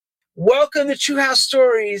Welcome to True House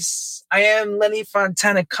Stories. I am Lenny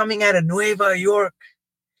Fontana coming out of Nueva York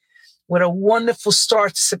with a wonderful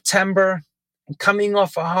start to September and coming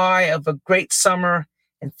off a high of a great summer.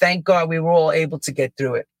 And thank God we were all able to get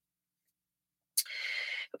through it.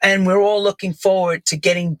 And we're all looking forward to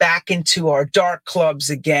getting back into our dark clubs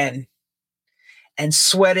again and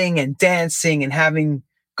sweating and dancing and having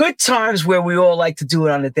good times where we all like to do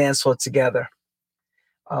it on the dance floor together.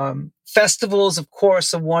 Festivals, of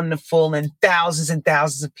course, are wonderful, and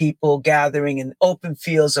thousands of people gathering in open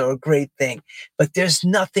fields are a great thing. But there's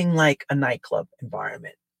nothing like a nightclub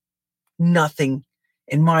environment. Nothing,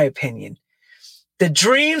 in my opinion. The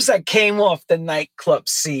dreams that came off the nightclub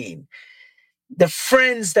scene, the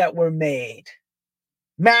friends that were made,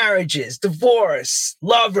 marriages, divorce,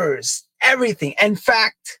 lovers, everything. In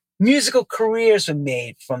fact, musical careers were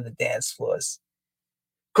made from the dance floors.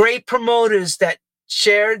 Great promoters that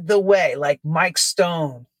shared the way, like Mike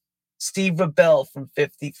Stone, Steve Rebel from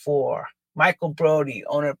 54, Michael Brody,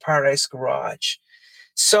 owner of Paradise Garage.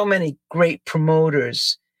 So many great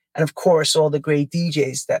promoters. And of course, all the great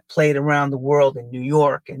DJs that played around the world in New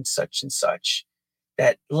York and such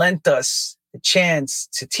that lent us the chance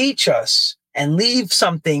to teach us and leave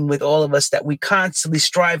something with all of us that we constantly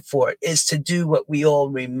strive for, is to do what we all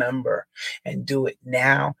remember and do it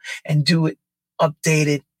now and do it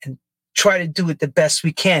updated and try to do it the best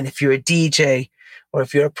we can. If you're a DJ or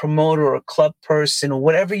if you're a promoter or a club person or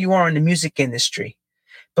whatever you are in the music industry.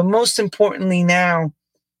 But most importantly now,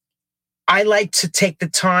 I like to take the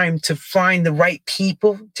time to find the right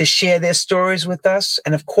people to share their stories with us.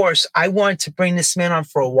 And of course, I wanted to bring this man on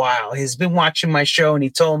for a while. He's been watching my show and he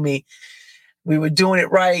told me we were doing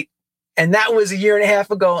it right. And that was a year and a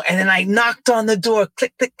half ago. And then I knocked on the door,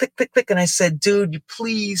 click, click, click, click, click. And I said, dude, you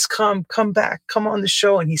please come back, come on the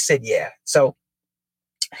show. And he said, yeah. So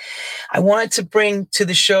I wanted to bring to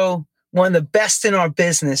the show one of the best in our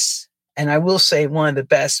business. And I will say one of the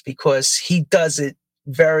best because he does it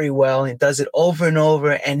very well. He does it over and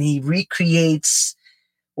over. And he recreates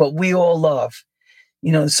what we all love.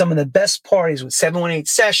 You know, some of the best parties with 718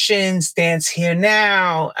 Sessions, Dance Here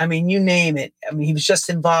Now. I mean, you name it. I mean, he was just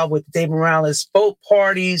involved with Dave Morales boat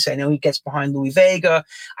parties. I know he gets behind Louis Vega.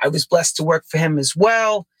 I was blessed to work for him as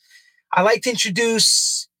well. I'd like to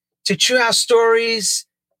introduce to True House Stories,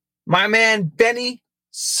 my man, Benny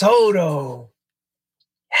Soto.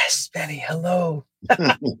 Yes, Benny, hello.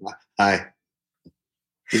 Hi.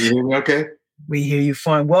 Can you hear me okay? We hear you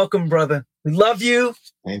fine. Welcome, brother. We love you.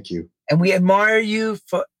 Thank you. And we admire you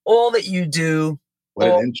for all that you do. What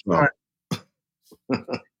an intro.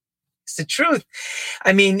 It's the truth.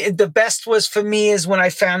 I mean, the best was for me is when I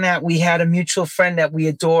found out we had a mutual friend that we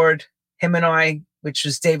adored, him and I, which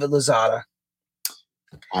was David Lozada.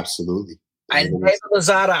 Absolutely. And David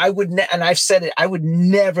Lozada, and I've said it, I would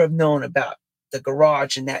never have known about the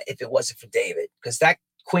garage and that if it wasn't for David. Because that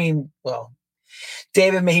queen, well,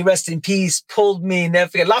 David, may he rest in peace, pulled me, never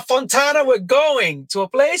forget. La Fontana, we're going to a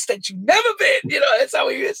place that you've never been. You know, that's how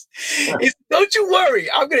he is. He's, don't you worry.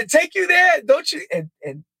 I'm going to take you there. Don't you?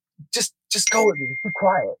 And just go with me. Be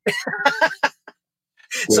quiet.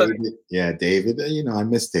 David, you know, I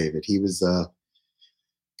miss David. He was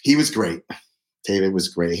great. David was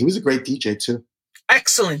great. He was a great DJ too.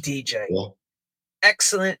 Excellent DJ. Yeah.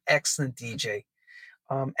 Excellent DJ.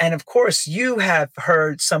 And of course, you have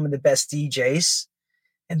heard some of the best DJs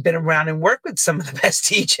and been around and worked with some of the best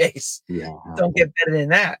DJs. Yeah, don't get better than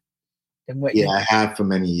that. I have for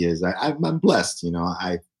many years. I'm blessed. You know,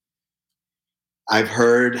 I've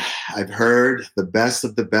heard the best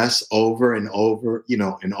of the best over and over. You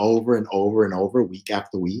know, and over and over and over, week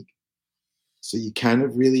after week. So you kind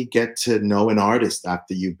of really get to know an artist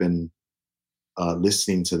after you've been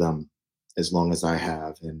listening to them as long as I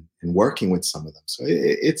have and working with some of them. So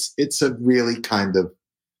it's a really kind of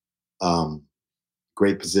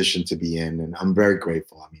great position to be in. And I'm very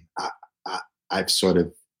grateful. I mean, I've sort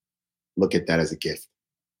of look at that as a gift.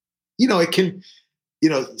 You know, it can, you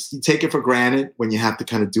know, you take it for granted when you have to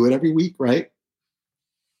kind of do it every week, right?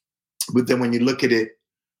 But then when you look at it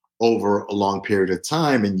over a long period of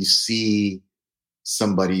time and you see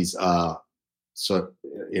somebody's body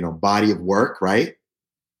of work, right?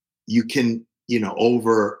 You can, you know,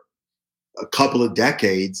 over a couple of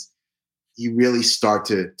decades, you really start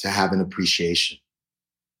to have an appreciation.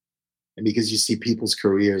 And because you see people's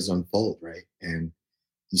careers unfold, right? And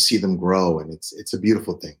you see them grow, and it's a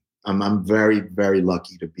beautiful thing. I'm very, very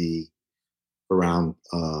lucky to be around,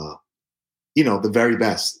 the very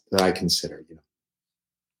best that I consider, you know.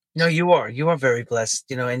 No, you are very blessed,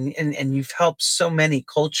 you know, and you've helped so many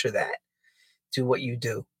culture that, do what you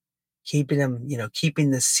do. keeping them,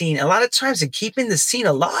 keeping the scene. A lot of times they're keeping the scene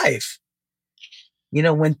alive.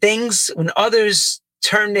 When others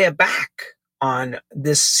turn their back on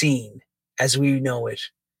this scene as we know it.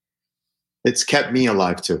 It's kept me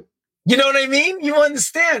alive too. You know what I mean? You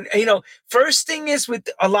understand? First thing is, with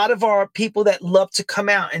a lot of our people that love to come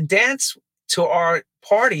out and dance to our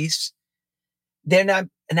parties, they're not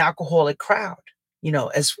an alcoholic crowd,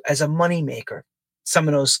 as a moneymaker. Some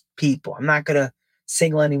of those people, I'm not going to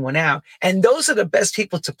single anyone out. And those are the best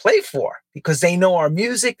people to play for because they know our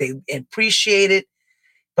music, they appreciate it.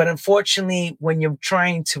 But unfortunately, when you're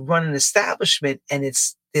trying to run an establishment and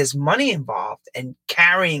there's money involved and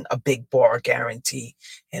carrying a big bar guarantee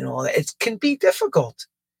and all that, it can be difficult.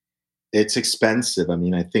 It's expensive. I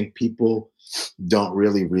mean, I think people don't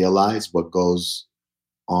really realize what goes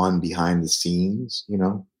on behind the scenes.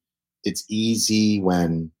 It's easy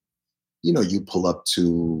when, you pull up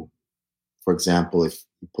to, for example, if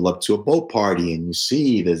you pull up to a boat party and you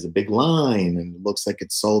see there's a big line and it looks like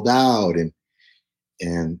it's sold out, and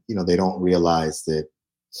they don't realize that,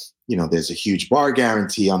 there's a huge bar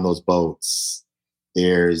guarantee on those boats.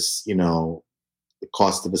 There's, the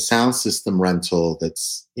cost of a sound system rental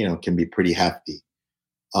that's, can be pretty hefty.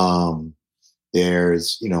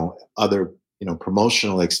 There's, other,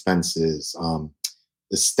 promotional expenses,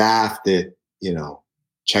 the staff that,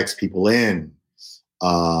 checks people in,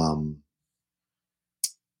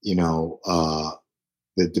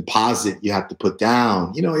 the deposit you have to put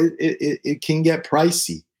down, it can get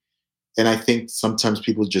pricey. And I think sometimes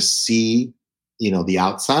people just see, the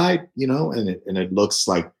outside, and it looks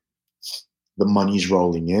like the money's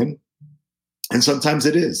rolling in. And sometimes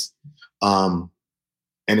it is. And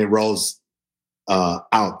it rolls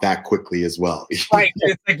out that quickly as well. Right.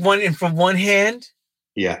 It's like one in from one hand.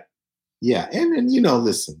 Yeah. Yeah. And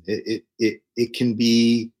listen, it can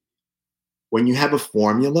be when you have a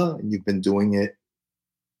formula and you've been doing it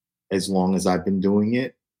as long as I've been doing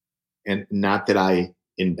it, and not that I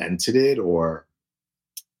invented it, or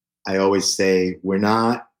I always say we're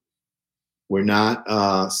not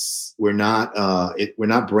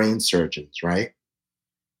brain surgeons, right?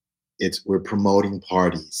 We're promoting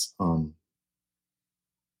parties.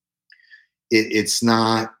 It's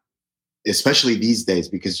not, especially these days,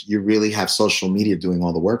 because you really have social media doing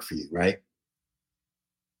all the work for you, right?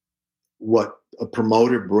 What a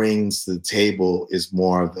promoter brings to the table is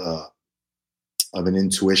more of an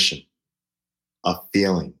intuition, a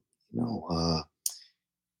feeling.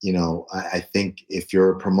 I think if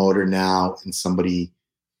you're a promoter now and somebody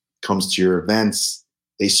comes to your events,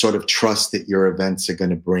 they sort of trust that your events are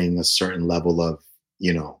going to bring a certain level of,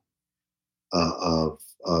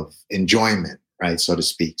 of enjoyment, right, so to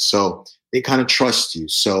speak. So they kind of trust you.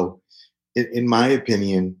 So, in my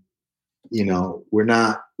opinion, we're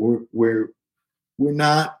not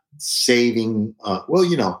saving.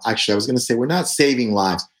 Actually, I was going to say we're not saving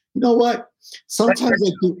lives. You know what? Sometimes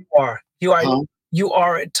I do. You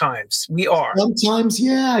are at times. We are. Sometimes,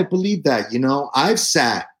 yeah, I believe that. I've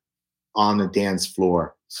sat on the dance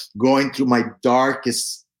floor going through my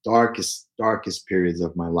darkest periods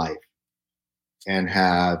of my life and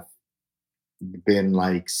have been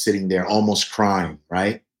like sitting there almost crying,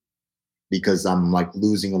 right? Because I'm like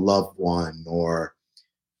losing a loved one, or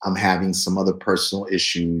I'm having some other personal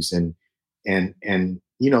issues, and the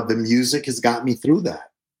music has got me through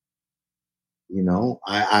that.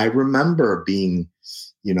 I remember being,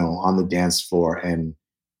 on the dance floor and,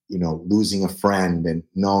 losing a friend and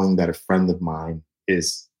knowing that a friend of mine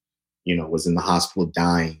was in the hospital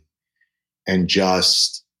dying, and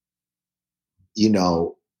just,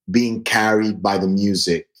 being carried by the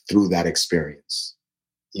music through that experience,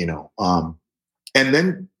 and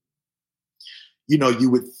then, you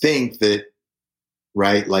would think that,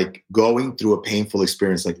 right, like going through a painful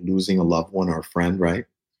experience, like losing a loved one or a friend, right?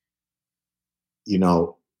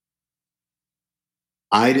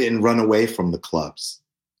 I didn't run away from the clubs,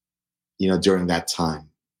 during that time.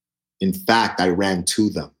 In fact, I ran to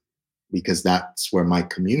them because that's where my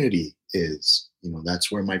community is.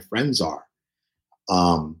 That's where my friends are.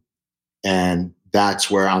 And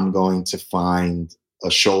that's where I'm going to find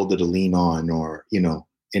a shoulder to lean on, or,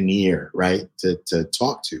 an ear, right, to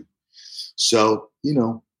talk to. So,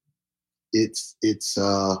 it's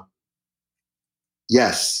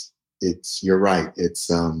yes, you're right. It's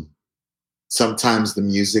sometimes the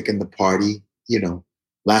music and the party,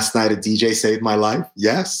 last night a DJ saved my life.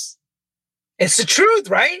 Yes. It's the truth,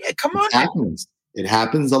 right? Come on. It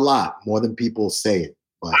happens a lot more than people say it.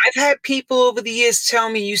 But I've had people over the years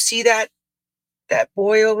tell me, you see that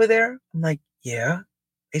boy over there? I'm like, yeah.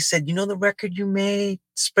 They said, the record you made,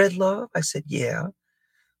 Spread Love? I said, yeah.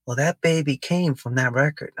 well, that baby came from that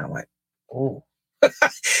record. And I'm like, oh.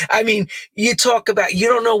 I mean, you talk about, you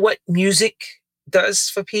don't know what music does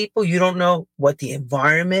for people. You don't know what the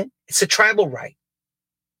environment, it's a tribal right.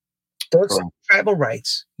 Those Correct. tribal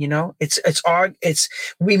rights, we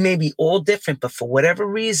may be all different, but for whatever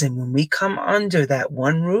reason, when we come under that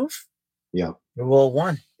one roof, Yeah. we're all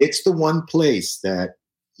one. It's the one place that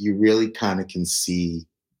you really kind of can see,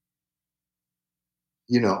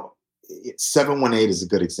 718 is a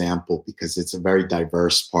good example because it's a very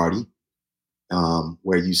diverse party,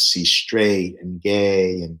 where you see straight and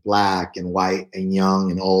gay and black and white and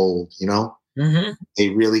young and old, Mm-hmm. they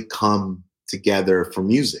really come together for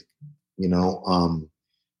music, and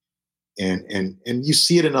you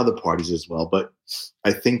see it in other parties as well. But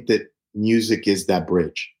I think that music is that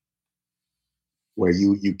bridge where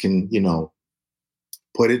you can,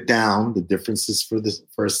 put it down, the differences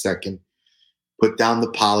for a second, put down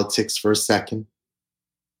the politics for a second,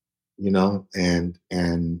 and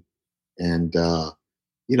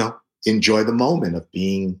enjoy the moment of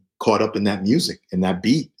being caught up in that music, in that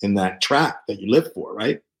beat, in that track that you live for,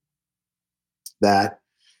 right? That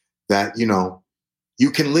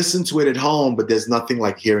you can listen to it at home, but there's nothing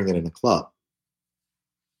like hearing it in a club.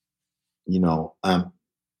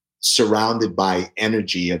 Surrounded by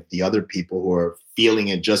energy of the other people who are feeling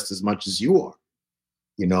it just as much as you are,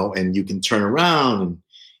 and you can turn around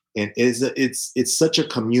and it's such a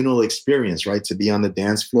communal experience, right? To be on the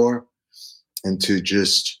dance floor and to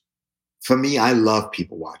just, for me, I love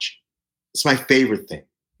people watching. It's my favorite thing.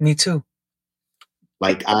 Me too.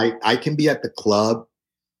 Like I can be at the club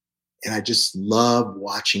and I just love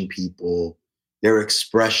watching people, their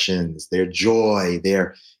expressions, their joy,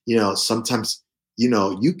 sometimes,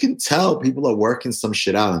 you can tell people are working some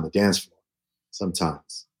shit out on the dance floor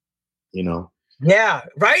sometimes, Yeah,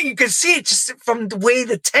 right. You can see it just from the way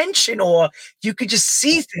the tension, or you could just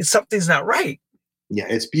see something's not right. Yeah,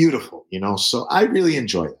 it's beautiful, So I really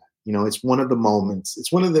enjoy that. It's one of the moments,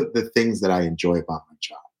 it's one of the things that I enjoy about my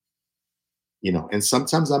job. And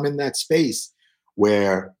sometimes I'm in that space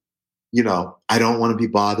where, I don't want to be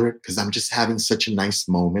bothered because I'm just having such a nice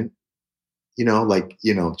moment,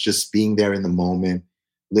 just being there in the moment,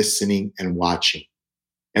 listening and watching.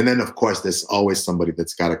 And then, of course, there's always somebody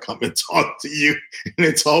that's got to come and talk to you. And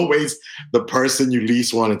it's always the person you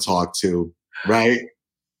least want to talk to, right?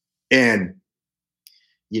 And,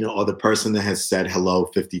 or the person that has said hello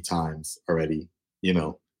 50 times already,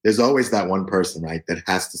 there's always that one person, right, that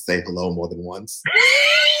has to say hello more than once.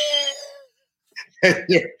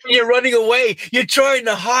 You're running away. You're trying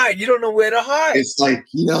to hide. You don't know where to hide. It's like,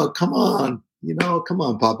 come on,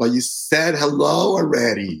 Papa. You said hello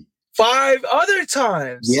already. 5 other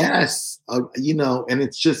times. Yes. And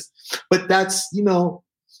it's just, but that's,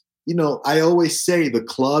 I always say the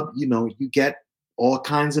club, you get all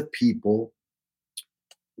kinds of people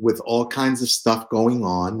with all kinds of stuff going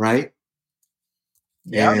on, right?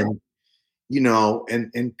 Yeah.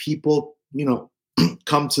 And people,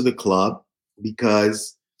 come to the club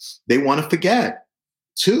because they want to forget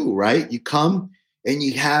too, right? You come and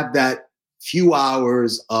you have that few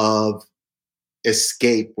hours of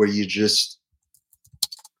escape where you're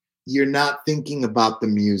not thinking about the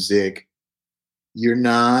music. You're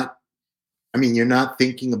not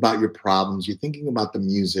thinking about your problems. You're thinking about the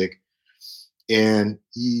music. And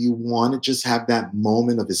you want to just have that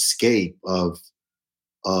moment of escape of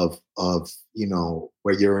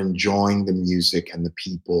where you're enjoying the music and the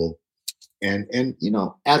people. And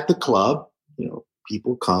at the club,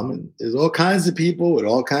 people come and there's all kinds of people with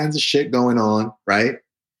all kinds of shit going on, right?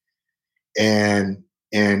 And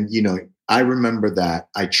I remember that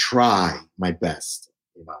I try my best.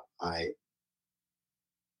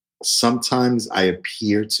 Sometimes I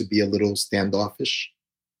appear to be a little standoffish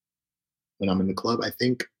when I'm in the club. I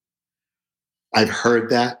think I've heard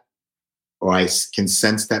that, or I can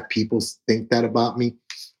sense that people think that about me.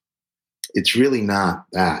 It's really not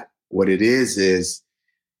that. What it is,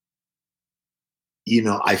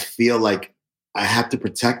 I feel like I have to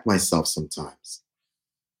protect myself sometimes.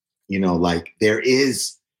 Like there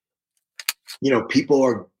is, people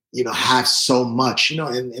are, have so much,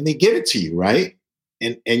 and they give it to you, right?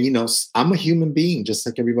 And I'm a human being just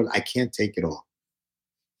like everybody. I can't take it all.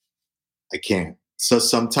 I can't. So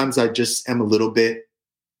sometimes I just am a little bit,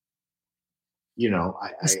 I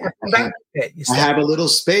have a little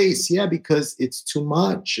space. Yeah, because it's too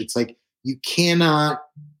much. It's like you cannot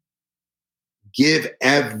give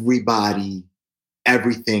everybody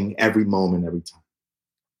everything, every moment, every time.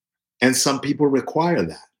 And some people require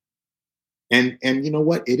that. And you know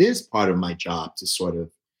what? It is part of my job to sort of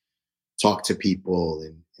talk to people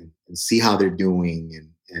and see how they're doing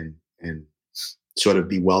and sort of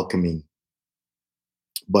be welcoming,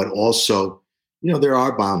 but also, there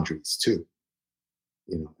are boundaries too,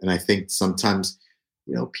 and I think sometimes,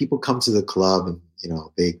 people come to the club and,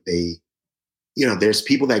 there's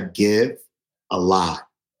people that give a lot.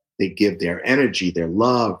 They give their energy, their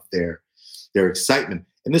love, their excitement.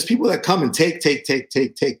 And there's people that come and take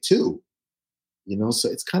too. So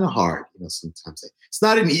it's kind of hard, sometimes. It's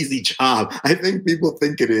not an easy job. I think people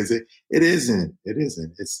think it is. It isn't. It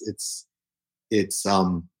isn't. It's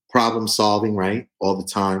problem solving, right? All the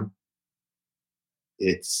time.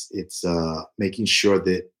 It's making sure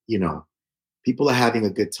that, people are having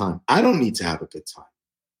a good time. I don't need to have a good time.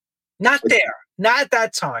 Not there. Not at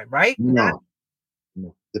that time, right? No.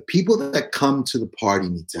 The people that come to the party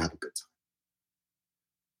need to have a good time.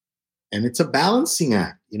 And it's a balancing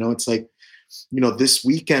act. It's like, this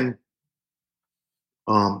weekend,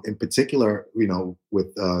 in particular,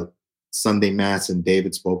 with Sunday Mass and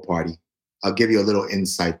David's boat party, I'll give you a little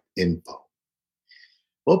inside info.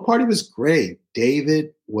 Boat party was great.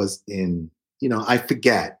 David was in, I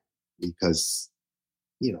forget because,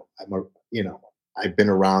 I've been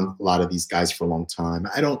around a lot of these guys for a long time.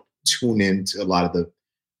 I don't tune into a lot of the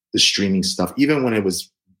streaming stuff, even when it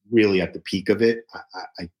was really at the peak of it.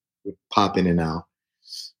 I would pop in and out.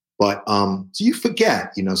 But so you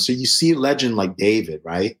forget, so you see a legend like David,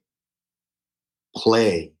 right?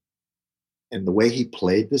 Play. And the way he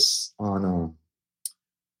played this on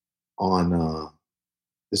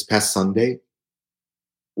this past Sunday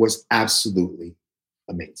was absolutely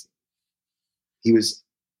amazing. He was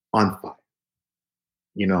on fire,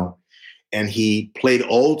 and he played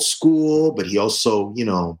old school, but he also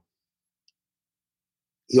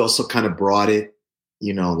kind of brought it,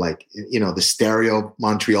 the stereo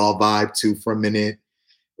Montreal vibe too for a minute,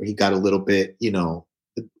 where he got a little bit,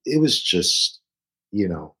 it was just,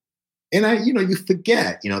 and you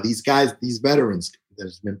forget, these guys, these veterans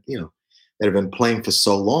that have been playing for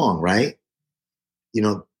so long, right?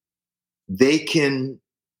 They can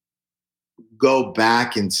go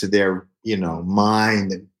back into their,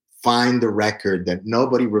 mind and find the record that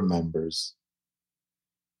nobody remembers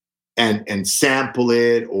and sample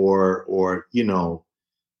it or do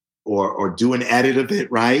an edit of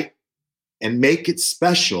it, right? And make it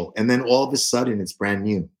special. And then all of a sudden it's brand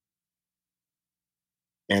new.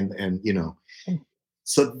 And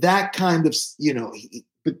so that kind of,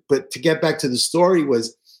 but to get back to the story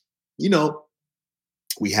was, we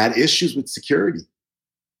had issues with security.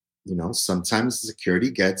 Sometimes the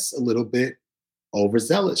security gets a little bit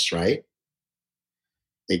overzealous, right?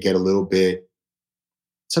 They get a little bit,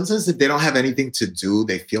 sometimes if they don't have anything to do,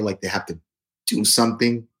 they feel like they have to do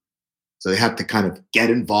something. So they have to kind of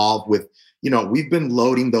get involved with, we've been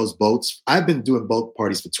loading those boats. I've been doing boat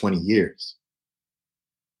parties for 20 years.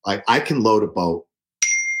 Like I can load a boat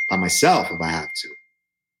by myself if I have to.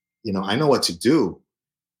 I know what to do.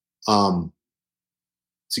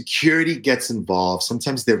 Security gets involved.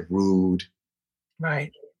 Sometimes they're rude.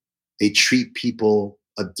 Right. They treat people,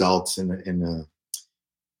 adults, and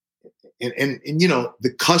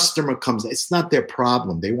the customer comes. It's not their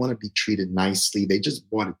problem. They want to be treated nicely. They just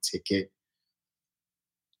bought a ticket.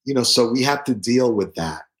 So we have to deal with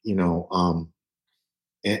that.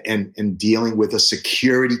 And dealing with a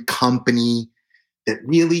security company that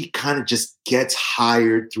really kind of just gets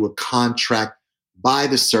hired through a contract by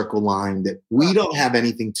the Circle Line that we don't have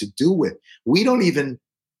anything to do with. We don't even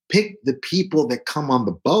pick the people that come on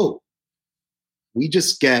the boat. We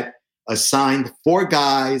just get assigned 4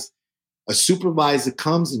 guys. A supervisor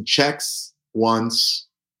comes and checks once,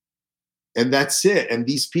 and that's it. And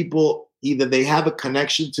these people, either they have a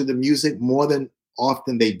connection to the music, more than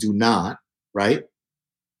often they do not, right?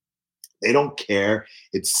 They don't care.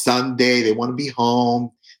 It's Sunday. They want to be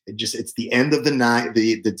home. It's the end of the night,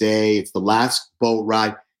 the day. It's the last boat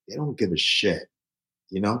ride. They don't give a shit,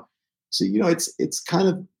 So, it's kind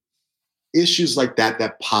of issues like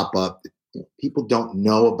that pop up that people don't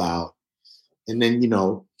know about. And then,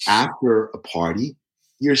 after a party,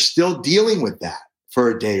 you're still dealing with that for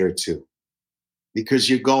a day or two because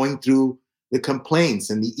you're going through the complaints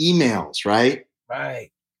and the emails, right?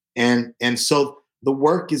 Right. And so the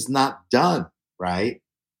work is not done, right?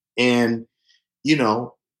 And,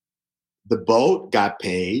 the boat got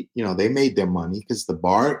paid, they made their money because the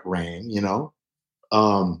bar ran,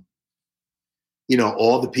 all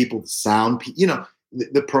the people, the sound,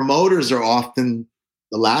 the promoters are often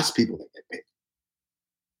the last people that get paid,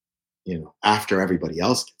 after everybody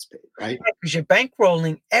else gets paid, right? Because you're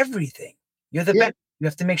bankrolling everything. You're the bank. You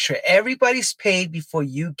have to make sure everybody's paid before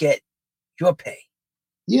you get your pay.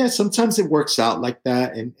 Yeah, sometimes it works out like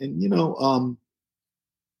that. And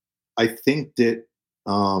I think that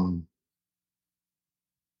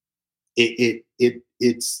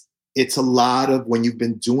it's a lot of, when you've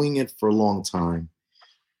been doing it for a long time,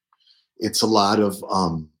 it's a lot of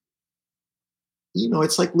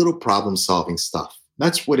it's like little problem solving stuff.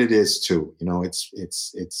 That's what it is too.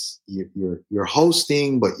 You're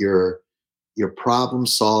hosting, but you're problem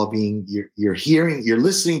solving. You're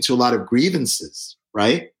listening to a lot of grievances,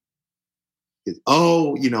 right?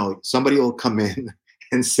 Somebody will come in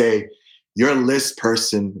and say, your list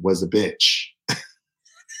person was a bitch.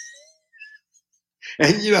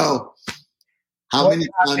 And how What many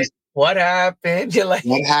happened? times? What happened? You're like,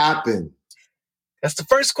 What happened? that's the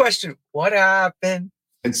first question. What happened?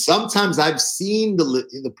 And sometimes I've seen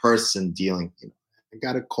the person dealing. I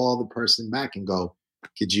got to call the person back and go,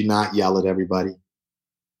 could you not yell at everybody?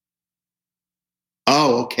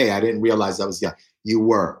 Oh, okay. I didn't realize I was yelling. You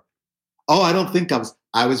were. Oh, I don't think I was.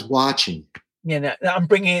 I was watching. I'm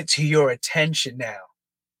bringing it to your attention now.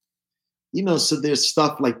 So there's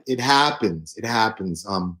stuff like it happens. It happens.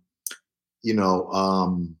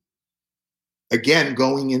 Again,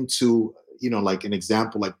 going into, like an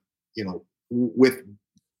example, like, with,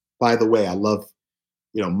 by the way, I love,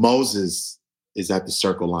 Moses is at the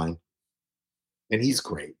Circle Line, and he's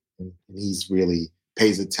great. And he's really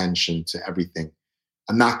pays attention to everything.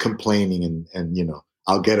 I'm not complaining, and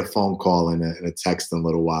I'll get a phone call and a text in a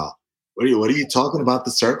little while. What are you talking about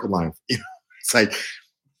the Circle Line? It's like,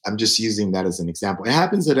 I'm just using that as an example. It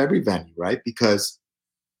happens at every venue, right? Because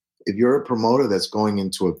if you're a promoter that's going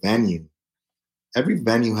into a venue, every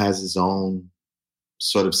venue has its own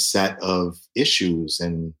sort of set of issues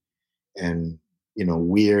and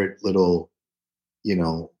weird little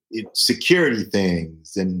security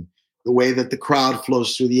things, and the way that the crowd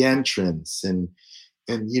flows through the entrance, and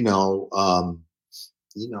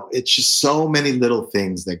it's just so many little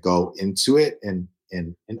things that go into it, and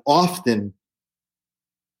often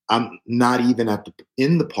I'm not even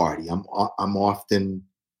in the party. I'm often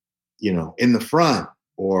in the front,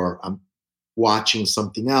 or I'm watching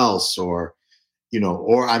something else, or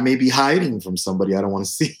I may be hiding from somebody I don't want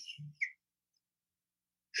to see.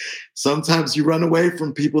 Sometimes you run away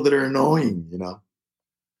from people that are annoying,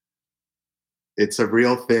 It's a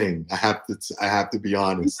real thing. I have to be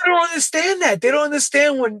honest. They don't understand that. They don't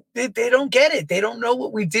understand when they don't get it. They don't know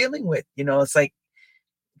what we're dealing with. It's like,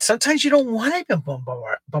 sometimes you don't want to be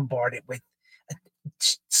bombarded with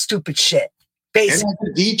stupid shit. Basically.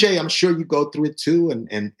 And as a DJ, I'm sure you go through it too.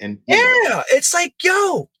 And it's like,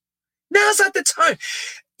 yo, now's not the time.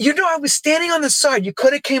 I was standing on the side. You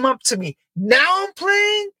could have came up to me. Now I'm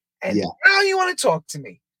playing, and now you want to talk to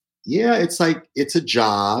me. Yeah, it's like, it's a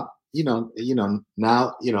job. Now, I'm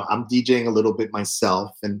DJing a little bit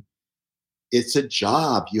myself, and it's a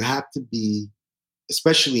job. You have to be,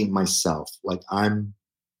 especially myself, like I'm,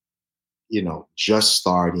 just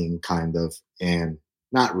starting kind of, and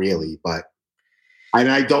not really, but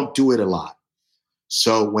I don't do it a lot.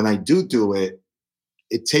 So when I do it,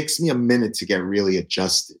 it takes me a minute to get really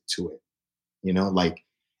adjusted to it,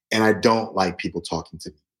 and I don't like people talking to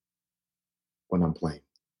me when I'm playing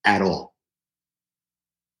at all.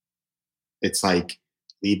 It's like,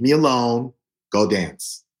 leave me alone, go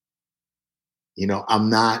dance. I'm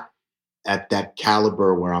not at that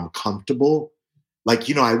caliber where I'm comfortable. Like,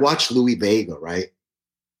 I watch Louis Vega, right?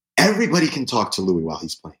 Everybody can talk to Louis while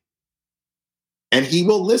he's playing. And he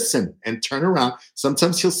will listen and turn around.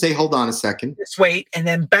 Sometimes he'll say, hold on a second. Just wait, and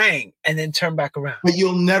then bang, and then turn back around. But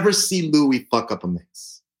you'll never see Louis fuck up a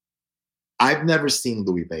mix. I've never seen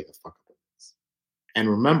Louis Vega fuck up a mix. And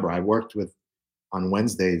remember, I worked on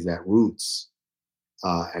Wednesdays at Roots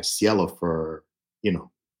at Cielo for,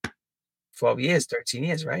 12 years, 13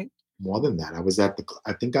 years, right? More than that.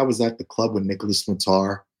 I think I was at the club with Nicholas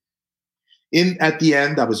Matar. At the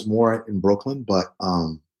end, I was more in Brooklyn, but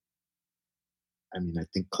I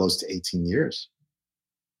think close to 18 years.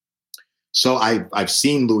 So I've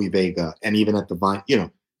seen Louis Vega, and even at the Vine,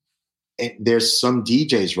 and there's some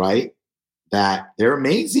DJs, right, that they're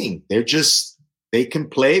amazing. They can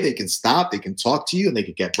play, they can stop, they can talk to you, and they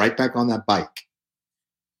can get right back on that bike.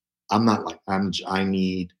 I'm not like, I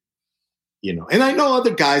need, and I know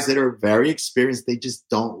other guys that are very experienced. They just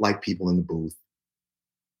don't like people in the booth.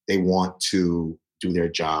 They want to do their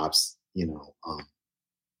jobs,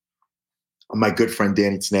 my good friend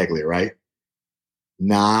Danny Tenaglia, right?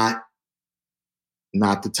 Not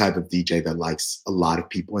the type of DJ that likes a lot of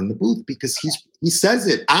people in the booth, because he says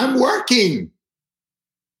it. I'm working.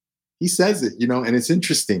 He says it, and it's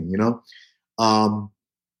interesting, and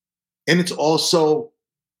it's also,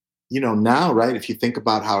 now, right? If you think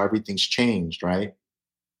about how everything's changed, right?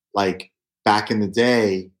 Like back in the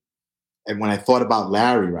day, and when I thought about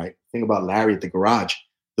Larry, right? Think about Larry at the garage.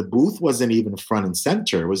 the booth wasn't even front and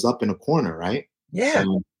center. It was up in a corner, right? Yeah.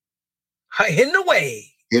 And Hidden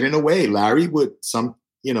away. hidden away. Larry would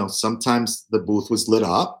sometimes the booth was lit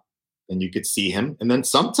up and you could see him. And then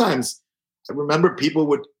sometimes I remember people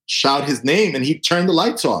would shout his name and he'd turn the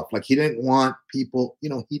lights off. Like he didn't want people,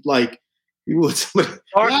 he'd like, people would,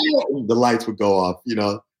 the lights would go off,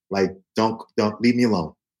 like, don't leave me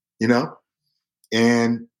alone,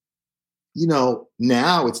 And,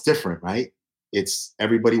 now it's different, right? It's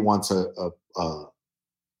everybody wants a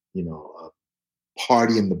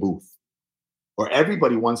party in the booth. Or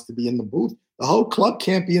everybody wants to be in the booth. The whole club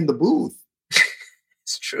can't be in the booth.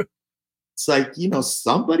 It's true. It's like,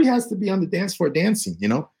 somebody has to be on the dance floor dancing,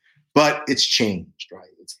 but it's changed, right?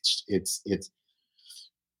 It's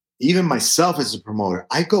even myself as a promoter,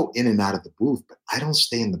 I go in and out of the booth, but I don't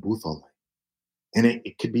stay in the booth all night. And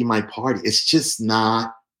it could be my party. It's just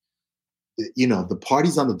not, the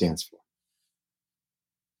party's on the dance floor.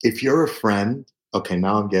 If you're a friend, okay,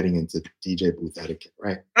 now I'm getting into DJ booth etiquette,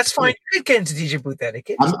 right? That's fine. You could get into DJ booth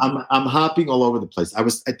etiquette. I'm hopping all over the place. I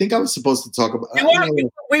think I was supposed to talk about.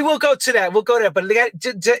 We will go to that. We'll go to that, but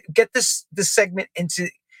get this segment into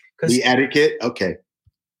the etiquette. Okay,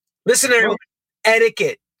 listen, everyone.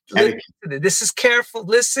 Etiquette. This is careful.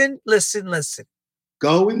 Listen.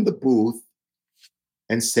 Go in the booth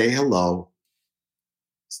and say hello.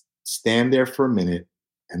 Stand there for a minute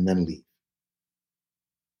and then leave.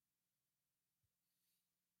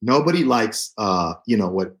 Nobody likes,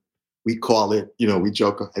 what we call it, we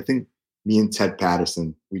joke. I think me and Ted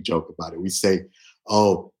Patterson, we joke about it. We say,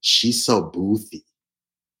 oh, she's so boothy.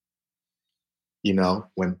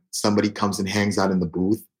 When somebody comes and hangs out in the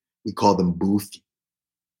booth, we call them boothy.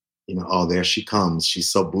 Oh, there she comes. She's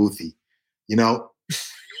so boothy.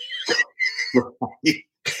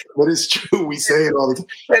 But it's true. We say it all the time.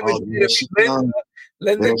 Oh, there she comes.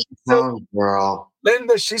 Linda, girl.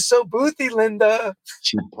 Linda, she's so boothy, Linda.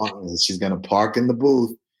 She's going to park in the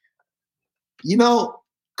booth.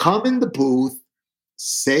 Come in the booth,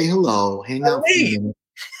 say hello, hang out for a minute,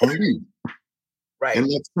 and leave. Right. And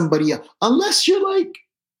let somebody else, unless you're like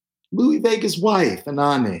Louis Vega's wife,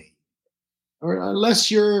 Anane, or unless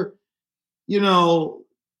you're, in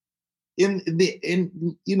the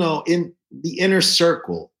inner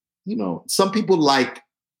circle, some people like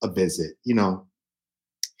a visit,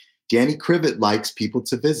 Danny Krivit likes people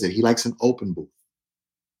to visit. He likes an open booth.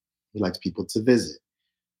 He likes people to visit.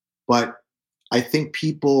 But I think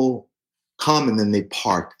people come and then they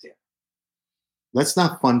park there. That's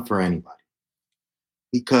not fun for anybody.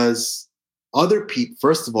 Because other people,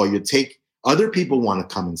 first of all, other people want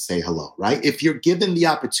to come and say hello, right? If you're given the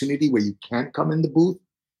opportunity where you can't come in the booth,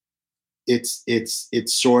 it's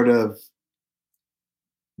sort of,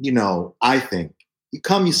 I think you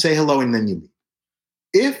come, you say hello, and then you leave.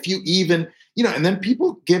 If you even, and then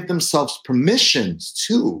people give themselves permissions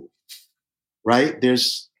too, right?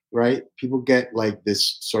 People get like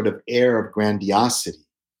this sort of air of grandiosity.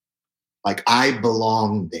 Like, I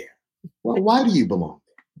belong there. Well, why do you belong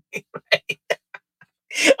there? Right.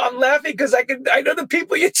 I'm laughing because I know the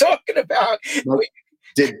people you're talking about.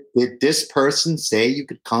 Did this person say you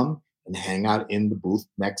could come and hang out in the booth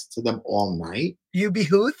next to them all night? You be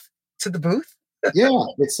hooth to the booth? Yeah,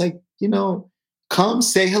 it's like, come,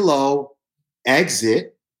 say hello,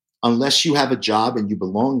 exit, unless you have a job and you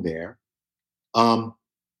belong there.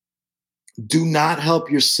 Do not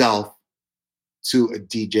help yourself to a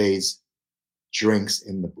DJ's drinks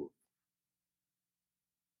in the booth.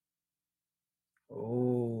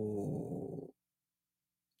 Oh.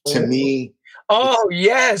 To me. Oh,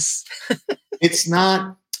 yes. It's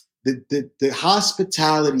not the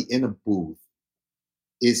hospitality in a booth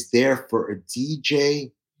is there for a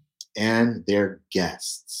DJ and their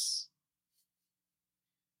guests.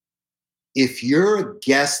 If you're a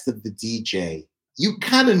guest of the DJ, you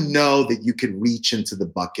kind of know that you could reach into the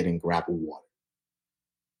bucket and grab a water,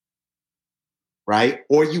 right?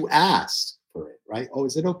 Or you ask for it, right? Oh,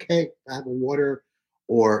 is it okay to have a water?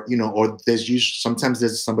 Or, or sometimes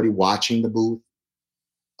there's somebody watching the booth.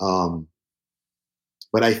 But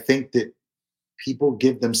I think that people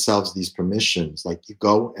give themselves these permissions, like you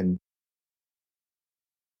go and.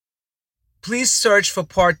 Please search for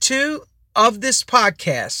part 2 of this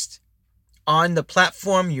podcast on the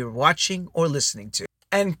platform you're watching or listening to.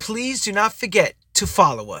 And please do not forget to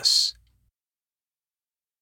follow us.